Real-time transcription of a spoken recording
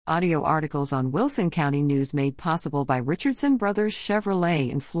Audio articles on Wilson County News made possible by Richardson Brothers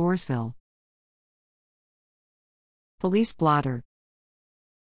Chevrolet in Floresville. Police blotter.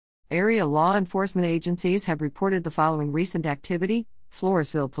 Area law enforcement agencies have reported the following recent activity.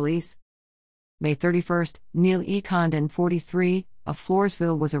 Floresville Police. May 31st, Neil E. Condon, 43, of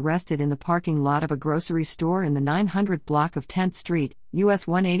Floresville was arrested in the parking lot of a grocery store in the 900 block of 10th Street, US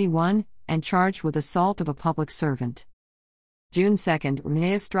 181, and charged with assault of a public servant. June 2nd,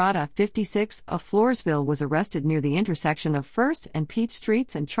 Renee Estrada, 56, of Floresville was arrested near the intersection of 1st and Peach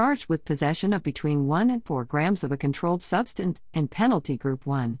Streets and charged with possession of between 1 and 4 grams of a controlled substance in Penalty Group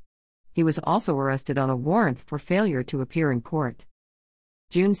 1. He was also arrested on a warrant for failure to appear in court.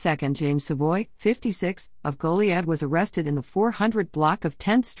 June 2nd, James Savoy, 56, of Goliad was arrested in the 400 block of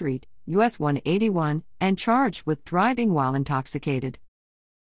 10th Street, US 181, and charged with driving while intoxicated.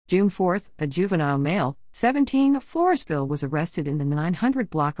 June 4th, a juvenile male, 17, of Floresville was arrested in the 900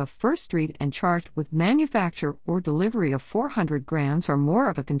 block of 1st Street and charged with manufacture or delivery of 400 grams or more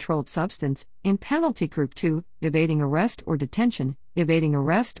of a controlled substance in Penalty Group 2, evading arrest or detention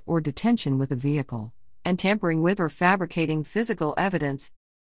with a vehicle, and tampering with or fabricating physical evidence.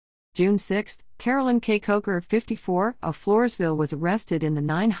 June 6, Carolyn K. Coker, 54, of Floresville was arrested in the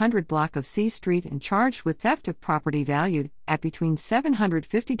 900 block of C Street and charged with theft of property valued at between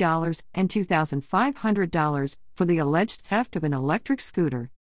 $750 and $2,500 for the alleged theft of an electric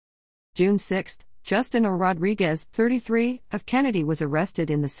scooter. June 6, Justin O. Rodriguez, 33, of Kennedy was arrested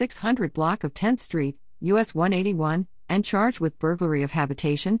in the 600 block of 10th Street, US 181, and charged with burglary of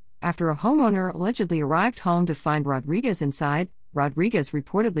habitation after a homeowner allegedly arrived home to find Rodriguez inside. Rodriguez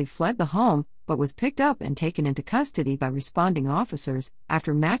reportedly fled the home, but was picked up and taken into custody by responding officers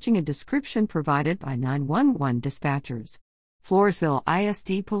after matching a description provided by 911 dispatchers. Floresville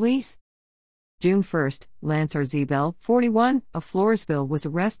ISD Police. June 1st, Lance Arzebel, 41, of Floresville was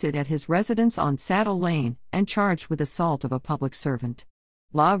arrested at his residence on Saddle Lane and charged with assault of a public servant.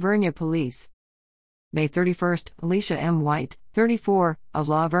 La Vernia Police. May 31st, Alicia M. White, 34, of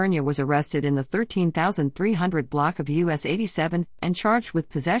La Vernia was arrested in the 13,300 block of US 87 and charged with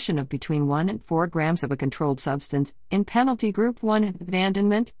possession of between 1 and 4 grams of a controlled substance in Penalty Group 1,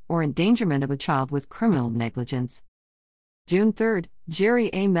 abandonment or endangerment of a child with criminal negligence. June 3rd, Jerry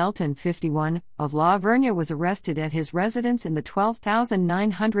A. Melton, 51, of La Vernia was arrested at his residence in the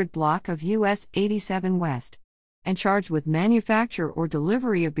 12,900 block of US 87 West and charged with manufacture or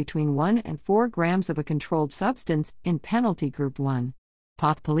delivery of between 1 and 4 grams of a controlled substance in Penalty Group 1.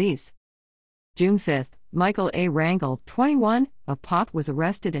 Poth Police. June 5th, Michael A. Rangel, 21, of Poth was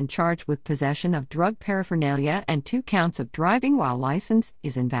arrested and charged with possession of drug paraphernalia and 2 counts of driving while license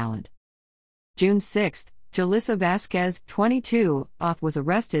is invalid. June 6th, Jalissa Vasquez, 22, Poth was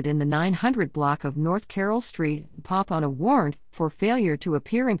arrested in the 900 block of North Carroll Street, Poth on a warrant for failure to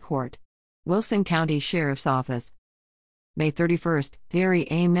appear in court. Wilson County Sheriff's Office. May 31st, Gary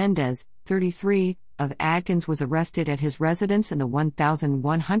A. Mendez, 33, of Adkins was arrested at his residence in the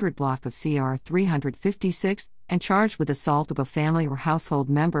 1100 block of CR 356 and charged with assault of a family or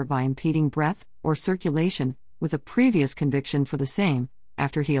household member by impeding breath or circulation, with a previous conviction for the same,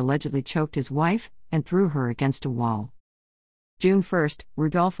 after he allegedly choked his wife and threw her against a wall. June 1st,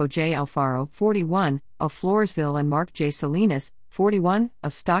 Rudolfo J. Alfaro, 41, of Floresville and Mark J. Salinas, 41,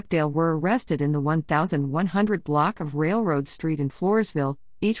 of Stockdale were arrested in the 1100 block of Railroad Street in Floresville.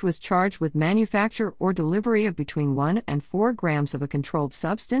 Each was charged with manufacture or delivery of between 1 and 4 grams of a controlled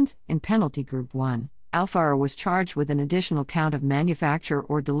substance in Penalty Group 1. Alfaro was charged with an additional count of manufacture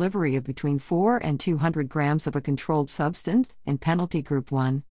or delivery of between 4 and 200 grams of a controlled substance in Penalty Group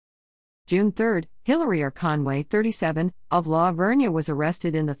 1. June 3rd, Hillary R. Conway, 37, of La Vernia was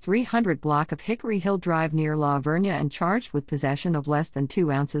arrested in the 300 block of Hickory Hill Drive near La Vernia and charged with possession of less than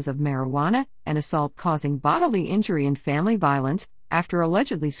 2 ounces of marijuana and assault causing bodily injury and family violence after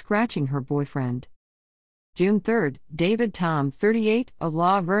allegedly scratching her boyfriend. June 3rd, David Tom, 38, of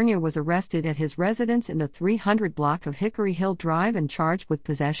La Vernia was arrested at his residence in the 300 block of Hickory Hill Drive and charged with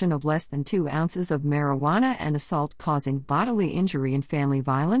possession of less than 2 ounces of marijuana and assault causing bodily injury and family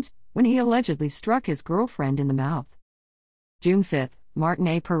violence when he allegedly struck his girlfriend in the mouth. June 5th, Martin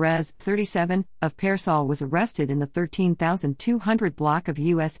A. Perez, 37, of Pearsall was arrested in the 13,200 block of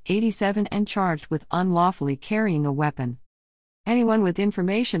US 87 and charged with unlawfully carrying a weapon. Anyone with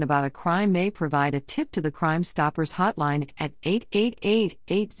information about a crime may provide a tip to the Crime Stoppers hotline at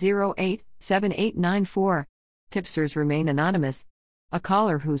 888-808-7894. Tipsters remain anonymous. A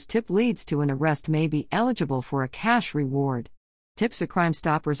caller whose tip leads to an arrest may be eligible for a cash reward. Tips for Crime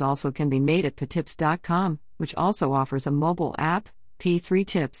Stoppers also can be made at patips.com, which also offers a mobile app, P3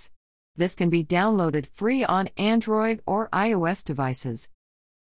 Tips. This can be downloaded free on Android or iOS devices.